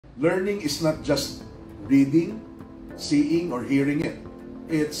learning is not just reading, seeing, or hearing it.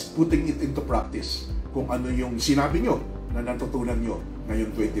 It's putting it into practice. Kung ano yung sinabi nyo na natutunan nyo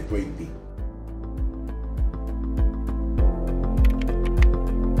ngayong 2020.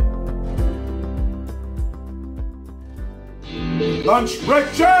 Lunch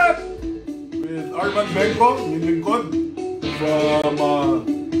Break Chat with Armand Bengco, yung lingkod from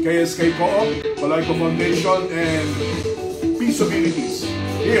KSK Co-op, Palayco Foundation, and Pisobilities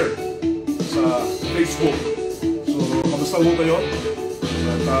here sa Facebook. So, kamusta ho kayo?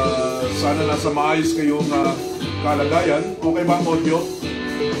 At sana nasa maayos kayong kalagayan. Okay ba ang audio?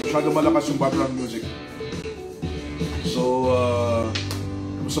 Masyado malakas yung background music. So,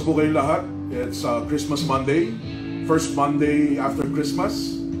 kamusta po kayong lahat? It's Christmas Monday. First Monday after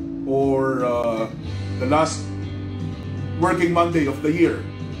Christmas, or the last working Monday of the year.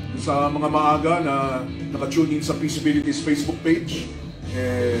 Sa mga maaga na naka-tune in sa Pisobilities Facebook page,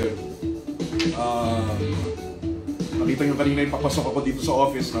 nakita nyo kanina yung papasok ako dito sa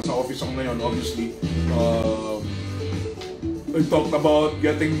office. Nasa office ako ngayon, obviously. I talked about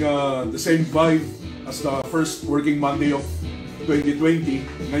getting the same vibe as the first working Monday of 2020.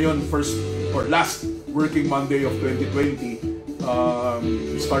 Ngayon, first or last working Monday of 2020,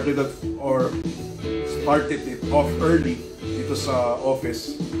 we started it off early dito sa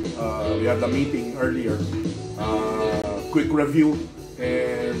office. We had a meeting earlier, quick review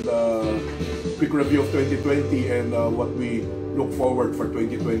of 2020 and what we look forward for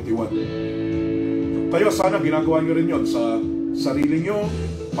 2021. Kayo, sana ginagawa nyo rin yun sa sarili nyo,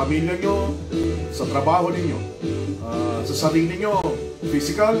 pamilya nyo, sa trabaho ninyo, sa sarili nyo,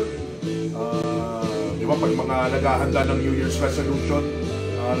 physical. Diba, pag mga naghahanda ng New Year's resolution,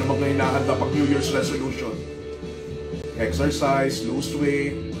 ano mga hinahanda pag New Year's resolution? Exercise, lose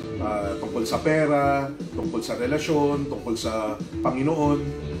weight, tungkol sa pera, tungkol sa relasyon, tungkol sa Panginoon.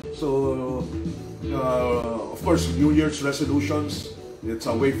 So, of course, New Year's resolutions, it's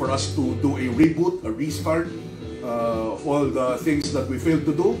a way for us to do a reboot, a restart of all the things that we failed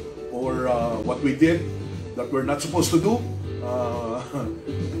to do or what we did that we're not supposed to do.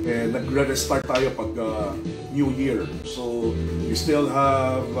 And nagre-restart tayo pag New Year. So, we still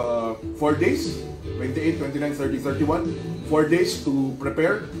have 4 days, 28, 29, 30, 31, 4 days to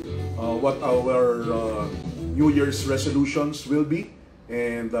prepare what our New Year's resolutions will be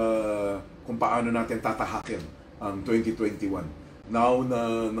and kung paano natin tatahakin ang 2021. Now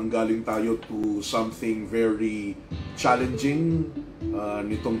na nanggaling tayo to something very challenging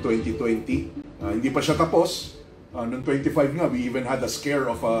nitong 2020, hindi pa siya tapos. Noong 25 nga, we even had a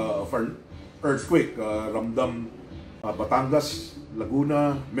scare of an earthquake. Ramdam Batangas,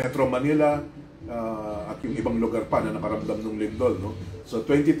 Laguna, Metro Manila, at yung ibang lugar pa na nakaramdam ng lindol. No? So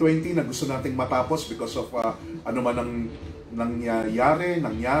 2020 na gusto nating matapos because of ano man ang nangyari.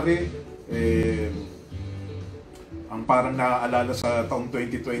 Ang parang naaalala sa taong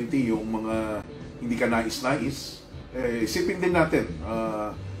 2020, yung mga hindi ka nais-nais. Isipin din natin,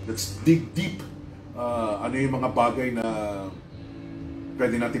 let's dig deep. Ano yung mga bagay na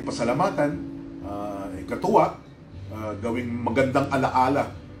pwede natin pasalamatan, katuwa, gawing magandang alaala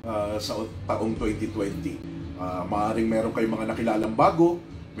sa taong 2020. Maaaring meron kayong mga nakilalang bago,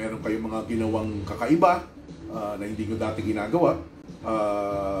 meron kayong mga ginawang kakaiba na hindi nyo dati ginagawa,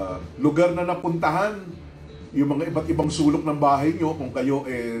 lugar na napuntahan, yung mga iba't ibang sulok ng bahay nyo, kung kayo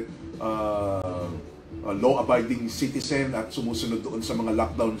law-abiding citizen at sumusunod doon sa mga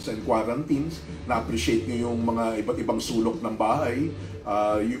lockdowns and quarantines, na-appreciate nyo yung mga iba't ibang sulok ng bahay,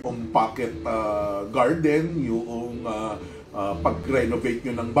 yung pocket garden, yung pag-renovate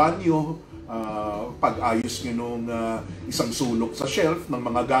nyo ng banyo, pag-ayos nyo nung isang sulok sa shelf ng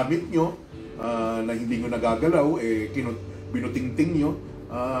mga gamit nyo na hindi nyo nagagalaw, binutingting nyo.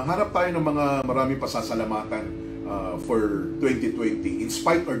 Harap tayo ng mga maraming pasasalamatan for 2020, in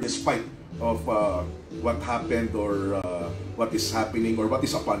spite or despite of what happened or what is happening or what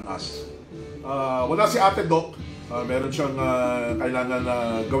is upon us. Wala si Ate Doc, meron siyang kailangan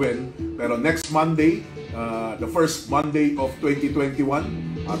gawin, pero next Monday, the first Monday of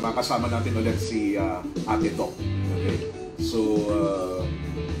 2021, makasama natin ulit si Ate Doc. Okay? So,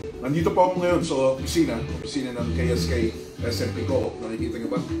 nandito po ako ngayon sa opisina ng KSK SMP Co-op. Nakikita niyo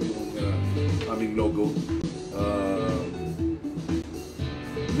ba yung aming logo?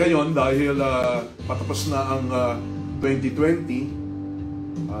 Ngayon, dahil patapos na ang 2020,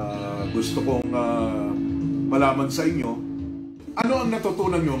 gusto kong malaman sa inyo, ano ang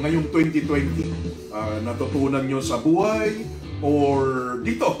natutunan nyo ngayong 2020? Natutunan nyo sa buhay or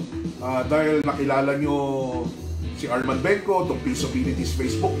dito? Dahil nakilala nyo si Armand Bengco, itong Pisobilities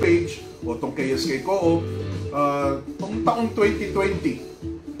Facebook page, o itong KSK Co-op, itong taong 2020,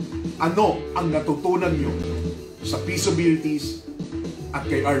 Ano ang natutunan nyo sa Pisobilities at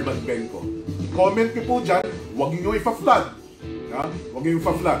kay Armand Bengco? Comment nyo po dyan, huwag nyo ipa-flood. Huwag nyo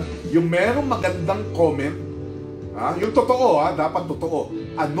ipa-flood. Yung merong magandang comment, yung totoo, dapat totoo.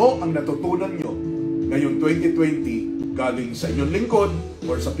 Ano ang natutunan nyo ngayong 2020 galing sa inyong lingkod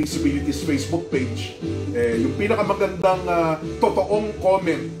or sa Pisobilities Facebook page? Yung pinakamagandang totoong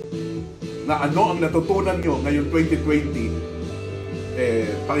comment na ano ang natutunan nyo ngayong 2020,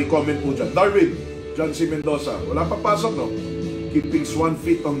 paki-comment po dyan. Darwin, John C. Mendoza, wala pang pasok, no? Keep things 1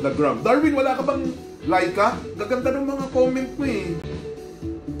 feet on the ground. Darwin, wala ka bang like? Gaganda ng mga comment mo eh.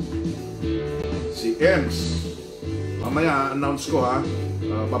 Si Ems, mamaya announce ko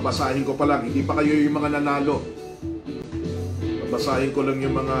babasahin ko pa lang, hindi pa kayo yung mga nanalo. Babasahin ko lang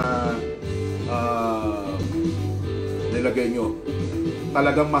yung mga nilagay nyo.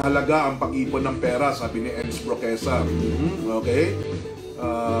 Talagang mahalaga ang pag-ipon ng pera, sabi ni Ems Broquesa. Okay.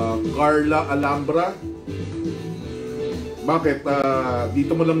 Carla Alhambra, bakit?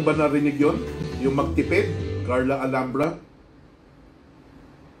 Dito mo lang ba narinig yon? Yung magtipid? Carla Alhambra.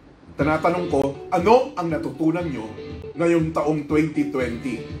 Tinatanong ko, ano ang natutunan nyo ngayong taong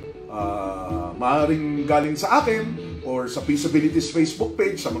 2020? Maaaring galing sa akin or sa Pisobilities Facebook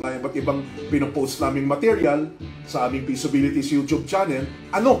page, sa mga iba't ibang pinopost naming material sa aming Pisobilities YouTube channel.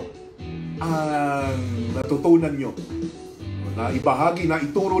 Ano ang natutunan nyo na ibahagi, na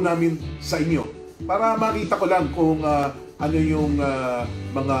ituro namin sa inyo para makita ko lang kung ano yung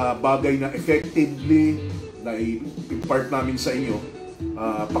mga bagay na effectively na i-impart namin sa inyo.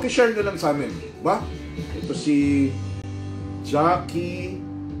 Pakishare nyo lang sa amin, ba? Ito si Jackie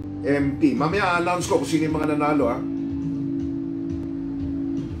MP. Mamaya announce ko kung sino yung mga nanalo,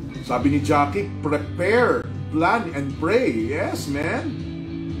 Sabi ni Jackie, prepare, plan, and pray. Yes, man.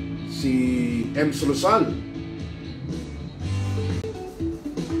 Si Ems Rosal.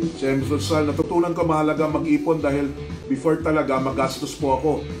 Si Ems Rosal, natutunan ko mahalaga mag-ipon dahil before talaga magastos po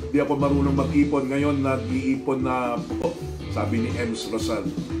ako. Di ako marunong mag-ipon. Ngayon, nag-iipon na po. Sabi ni Ems Rosal.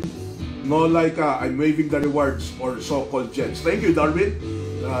 No like I'm waving the rewards or so-called gems. Thank you, Darwin.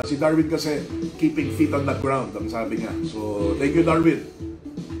 Si Darwin kasi keeping feet on the ground, ang sabi niya. So, thank you, Darwin.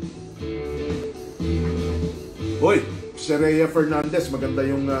 Hoy, si Rhea Fernandez, maganda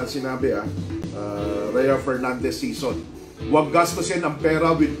yung sinabi, Rhea Fernandez season. Huwag gastusin ang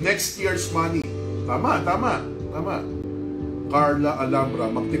pera with next year's money. Tama. Carla Alhambra,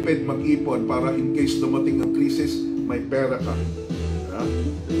 magtipid, mag-ipon para in case dumating ang krisis, may pera ka.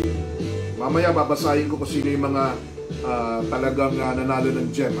 Mamaya babasahin ko kung sino yung mga talagang nanalo ng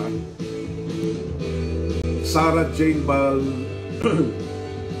gem. Sarah Jane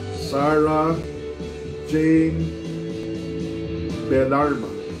Sarah Jane Belarma.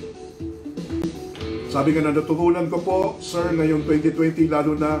 Sabi nga na natutunan ko po, sir, ngayong 2020,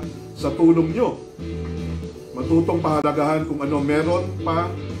 lalo na sa tulong nyo. Matutong pahalagahan kung ano meron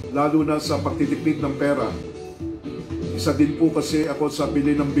pa, lalo na sa pagtitipid ng pera. Isa din po kasi ako sa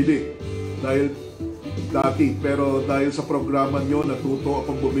bili ng bili. Dahil dati, pero dahil sa programa nyo, natuto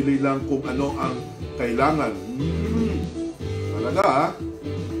akong bumili lang kung ano ang kailangan. Talaga,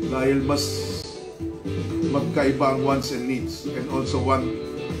 dahil mas magkaiba ang wants and needs, and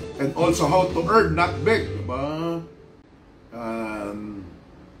also how to earn, not beg, diba?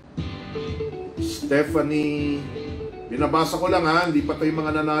 Stephanie, binabasa ko lang hindi pa tayo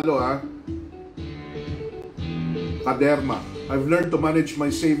mga nanalo Kaderma, I've learned to manage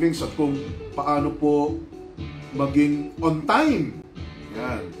my savings at kung paano po maging on time.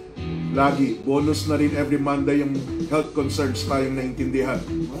 Yan. Lagi, bonus na rin every Monday yung health concerns tayong naintindihan.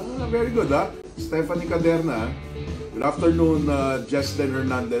 Very good, Stephanie Caderna. Good afternoon, Justin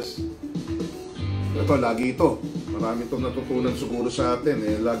Hernandez. Ito, lagi ito. Marami itong natutunan siguro sa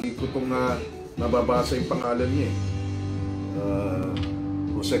atin. Lagi ko itong nababasa yung pangalan niya.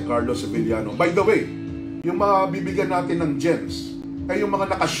 Jose Carlos Sevillano. By the way, yung mga bibigyan natin ng gems, ay yung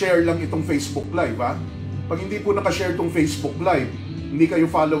mga nakashare lang itong Facebook Live, Pag hindi po nakashare itong Facebook Live, hindi kayo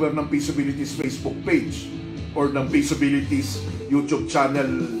follower ng Pisobilities Facebook page or ng Pisobilities YouTube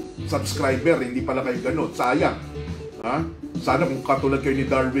channel subscriber, hindi pala kayo ganun. Sayang. Sana kung katulad kayo ni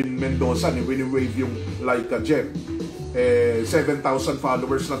Darwin Mendoza, ni wini-wave yung like a gem. 7,000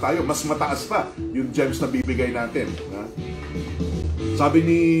 followers na tayo. Mas mataas pa yung gems na bibigay natin. Sabi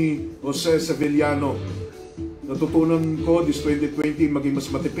ni Jose Sevillano, natutunan ko this 2020 maging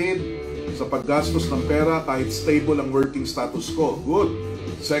mas matipid sa paggastos ng pera kahit stable ang working status ko. Good.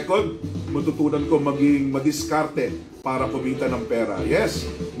 Second, matutunan ko maging madiskarte para kumita ng pera. Yes,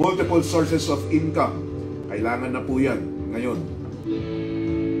 multiple sources of income. Kailangan na po yan ngayon.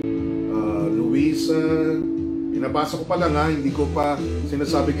 Luisa, binabasa ko pa lang hindi ko pa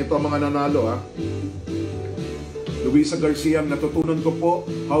sinasabing ito ang mga nanalo, ha. Luisa Garcia, natutunan ko po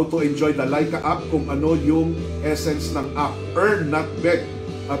how to enjoy the Laika app, kung ano yung essence ng app. Earn, not beg.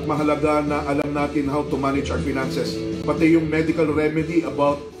 At mahalaga na alam natin how to manage our finances. Pati yung medical remedy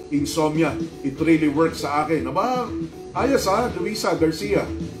about insomnia, it really works sa akin. Aba, ayos ha, Luisa Garcia.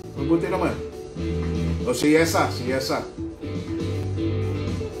 Mabuti naman. O si Yesa. Si Yesa.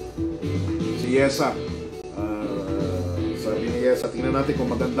 Sabi ni Yesa, tingnan natin kung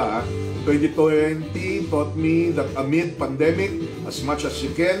maganda, ha. 2020 taught me that amid pandemic, as much as you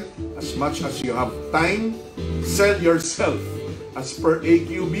can, as much as you have time, sell yourself. As per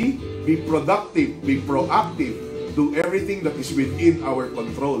AQB, be productive, be proactive, do everything that is within our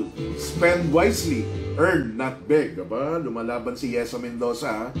control. Spend wisely, earn, not beg. Aba, lumalaban si Yesa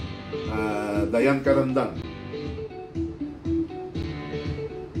Mendoza, ha? Dayan Karandang.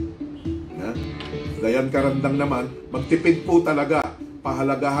 Dayan Karandang naman, magtipid po talaga.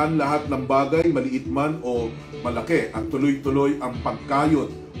 Pahalagahan lahat ng bagay, maliit man o malaki, at tuloy-tuloy ang pagkayod.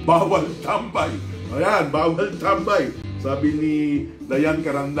 Bawal tambay. Ayan, bawal tambay. Sabi ni Dayan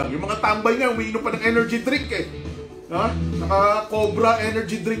Karandang. Yung mga tambay nga, umiinom pa ng energy drink eh. Ha? Naka-Cobra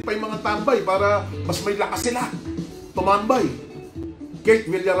energy drink pa yung mga tambay para mas may lakas sila. Tumambay. Kate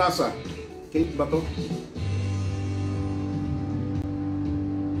Villarasa. Kate ba to?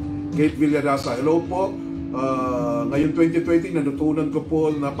 Kate Villarasa. Hello po. Ngayon 2020, natutunan ko po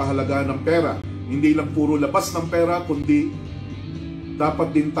na pahalagaan ng pera. Hindi lang puro labas ng pera, kundi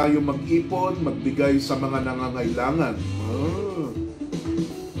dapat din tayo mag-ipon, magbigay sa mga nangangailangan.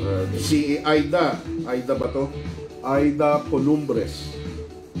 Si Aida ba to? Aida Columbres.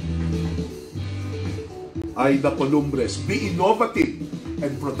 Be innovative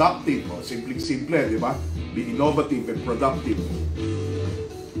and productive. Simple-simple, di ba? Be innovative and productive.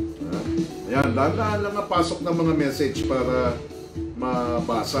 Ayan, dahan lang nga pasok ng mga message para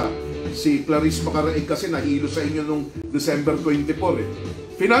mabasa. Si Clarice Macaraig kasi nahilo sa inyo nung December 24 eh.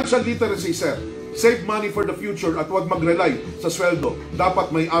 Financial literacy, sir. Save money for the future at huwag mag-rely sa sweldo.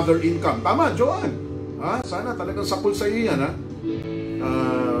 Dapat may other income. Tama, Joanne. Sana talagang sapul sa iyo yan, ha?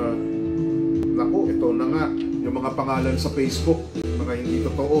 Naku, ito na nga. Yung mga pangalan sa Facebook, mga hindi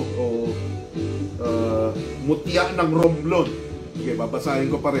totoo. O mutya ng Romblon. Okay,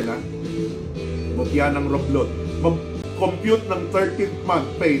 babasahin ko pa rin, ha? Mutya ng Romblon. Mag-compute ng 13th month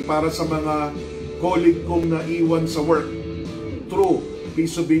pay para sa mga colleague kong naiwan sa work. True.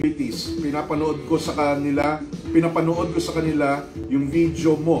 Pisobilities. Pinapanood ko sa kanila yung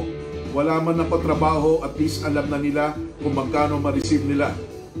video mo. Wala man ako trabaho, at least alam na nila kung magkano ma-receive nila.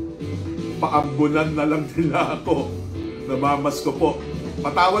 Paambunan na lang nila ako. Namamas ko po.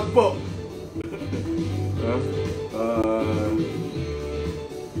 Patawad po.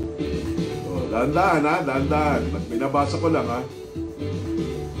 Dahan-dahan, ha? Dahan-dahan. Binabasa ko lang, ha?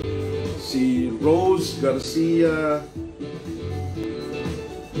 Si Rose Garcia...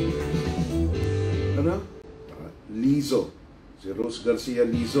 Lizo. Si Rose Garcia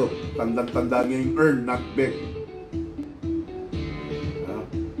Lizo. Tandang-tanda niya yung earn, not beg.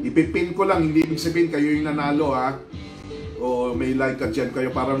 Ipipin ko lang, hindi ibig sabihin kayo yung nanalo, ha? O may like ka dyan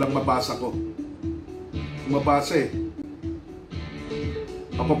kayo para lang mabasa ko. Mabasa eh.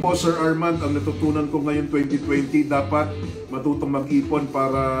 Ako po, Sir Armand, ang natutunan ko ngayon 2020, dapat matutong mag-ipon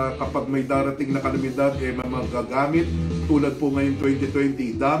para kapag may darating na kalamidad, magagamit. Tulad po ngayon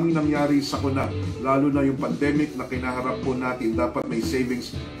 2020, daming nangyari sa kuna, lalo na yung pandemic na kinaharap po natin. Dapat may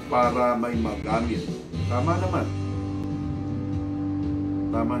savings para may magamit. Tama naman.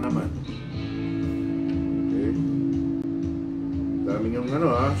 Okay. Daming yung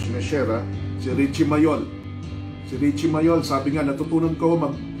sinashare, si Richie Mayol, sabi nga, natutunan ko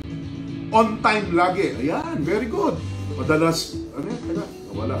on time lagi. Ayan, very good. Madalas,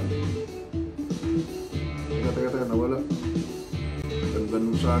 nawala. Nawala. Ganda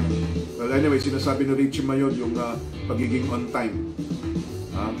nung sa akin. Well, anyway, sinasabi ni Richie Mayol yung pagiging on time.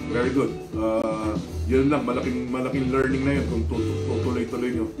 Very good. Yun lang, malaking learning na yun kung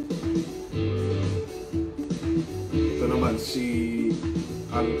tutuloy-tuloy nyo. Ito naman, si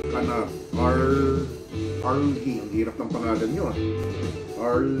Arlie, ang hirap ng pangalan nyo,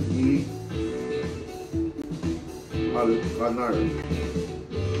 Arlie Alcanar.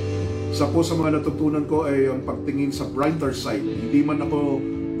 Isa po sa mga natutunan ko ay ang pagtingin sa brighter side. Hindi man ako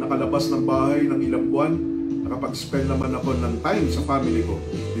nakalabas ng bahay ng ilang buwan, nakapag-spend naman ako ng time sa family ko.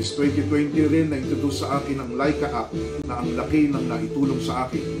 This 2020 rin, na-introduce sa akin ang Laika app na ang laki ng naitulong sa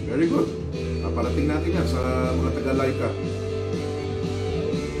akin. Very good. Naparating natin yan sa mga taga-Laika.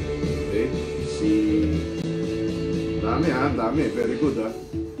 Okay. Dami. Very good, ha.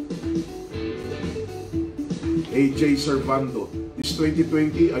 AJ Servando. This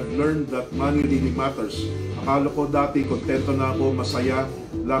 2020, I've learned that money really matters. Akala ko dati, kontento na ako, masaya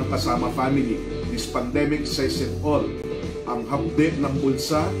lang kasama family. This pandemic says it all. Ang hapde ng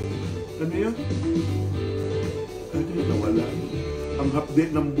bulsa, ano yun? Ano yun? Nawala. Ang hapde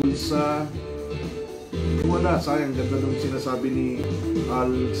ng bulsa, wala. Sayang, ganda nung sinasabi ni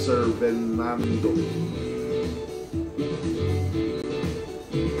Al Sir Fernando.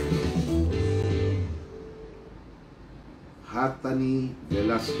 Hatani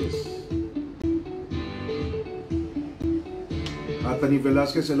Velasquez. Hatani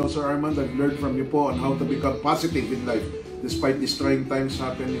Velasquez, hello Sir Armand. I've learned from you po on how to become positive in life despite these trying times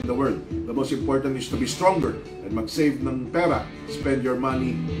happen in the world. The most important is to be stronger and mag-save ng pera. Spend your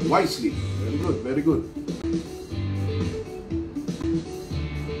money wisely. Very good, very good. Okay.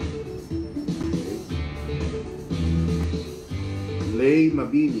 Lay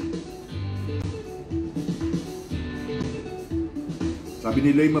Mabini. Sabi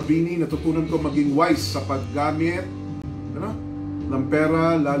ni Lay Mabini, natutunan ko maging wise sa paggamit ng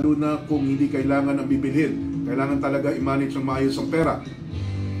pera, lalo na kung hindi kailangan ang bibilhin. Kailangan talaga i-manage ng maayos ang pera.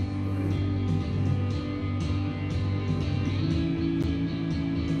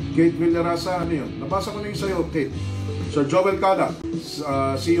 Kate Villarasa, ano yun? Nabasa ko na yung sa'yo, Kate. Sir Joel Cala,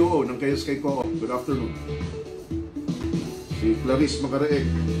 COO ng KSK Co-op. Good afternoon. Si Clarice Magaraeg.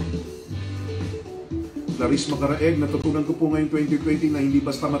 Clarice Magaraeg, natutunan ko po ngayong 2020 na hindi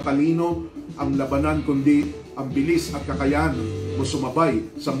basta matalino ang labanan, kundi ang bilis at kakayahan mo sumabay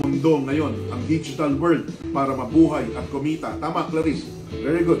sa mundo ngayon, ang digital world, para mabuhay at kumita. Tama, Clarice.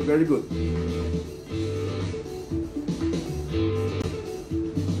 Very good, very good.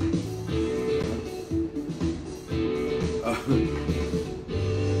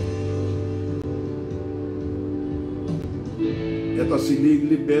 Ito si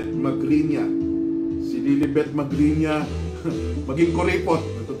Lilibet Magrinya. Lilibet Magrinya, maging kuripot.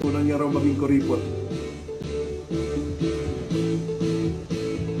 Natutunan niya raw maging kuripot.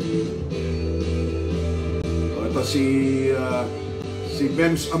 Ito si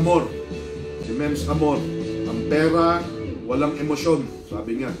Mems Amor. Si Mems Amor. Ang pera, walang emosyon,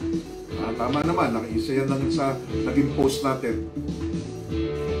 sabi niya. Tama naman, isa yan lang sa naging post natin.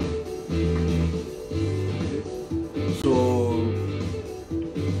 So,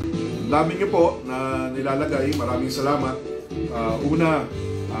 dami niyo po na nilalagay. Maraming salamat.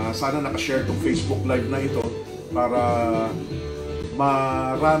 Sana nakashare tong Facebook Live na ito para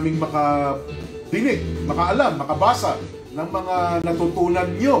maraming makadinig, makaalam, makabasa ng mga natutunan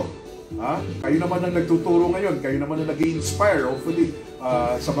niyo. Kayo naman ang nagtuturo ngayon. Kayo naman ang nag-i-inspire, hopefully,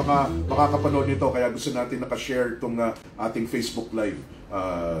 sa mga makakapanood nito. Kaya gusto natin nakashare itong ating Facebook Live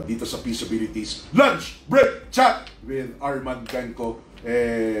dito sa Pisobilities Lunch Break Chat with Armand Bengco.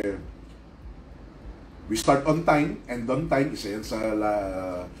 We start on time and on time. Isa yan sa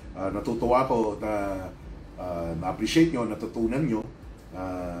natutuwa ko na na-appreciate nyo, natutunan nyo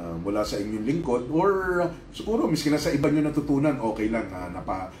mula sa inyong lingkod, or siguro miski na sa iba nyo natutunan, okay lang.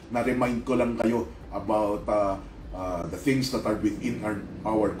 Na-remind ko lang kayo about the things that are within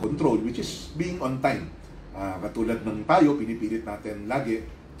our control, which is being on time. Katulad ng tayo, pinipilit natin lagi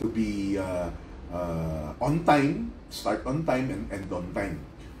to be on time, start on time and end on time.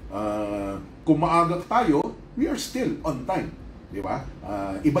 Kung maaga tayo, we are still on time, di ba?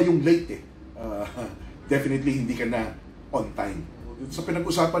 Iba yung late eh. Definitely hindi ka na on time. Sa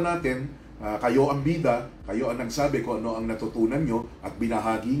pinag-usapan natin, kayo ang bida, kayo ang nagsabi kung ano ang natutunan nyo at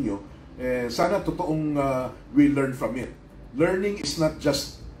binahagi nyo. Sana totoong we learn from it. Learning is not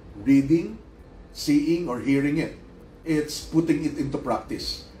just reading, seeing, or hearing it. It's putting it into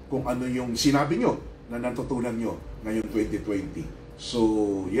practice. Kung ano yung sinabi nyo na natutunan nyo ngayong 2020.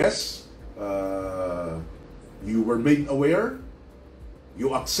 So, yes, you were made aware,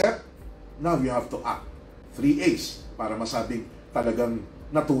 you accept, now you have to act. 3 A's para masabing talagang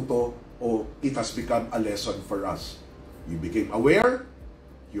natuto o it has become a lesson for us. You became aware,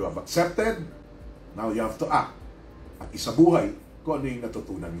 you have accepted, now you have to act. At isabuhay kung ano yung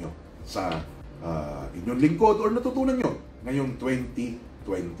natutunan nyo sa inyong lingkod or natutunan nyo ngayong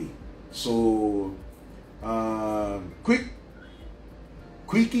 2020. So,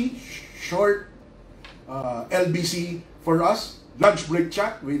 quickie, short, LBC for us. Lunch break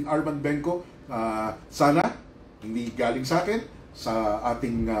chat with Armand Bengco. Sana, hindi galing sa akin, sa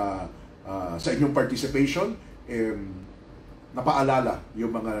ating, sa inyong participation, napaalala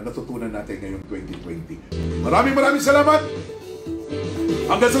yung mga natutunan natin ngayong 2020. Maraming salamat!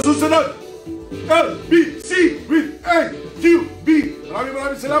 Hanggang sa susunod! LBC with AQB!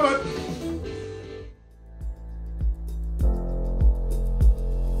 Maraming salamat!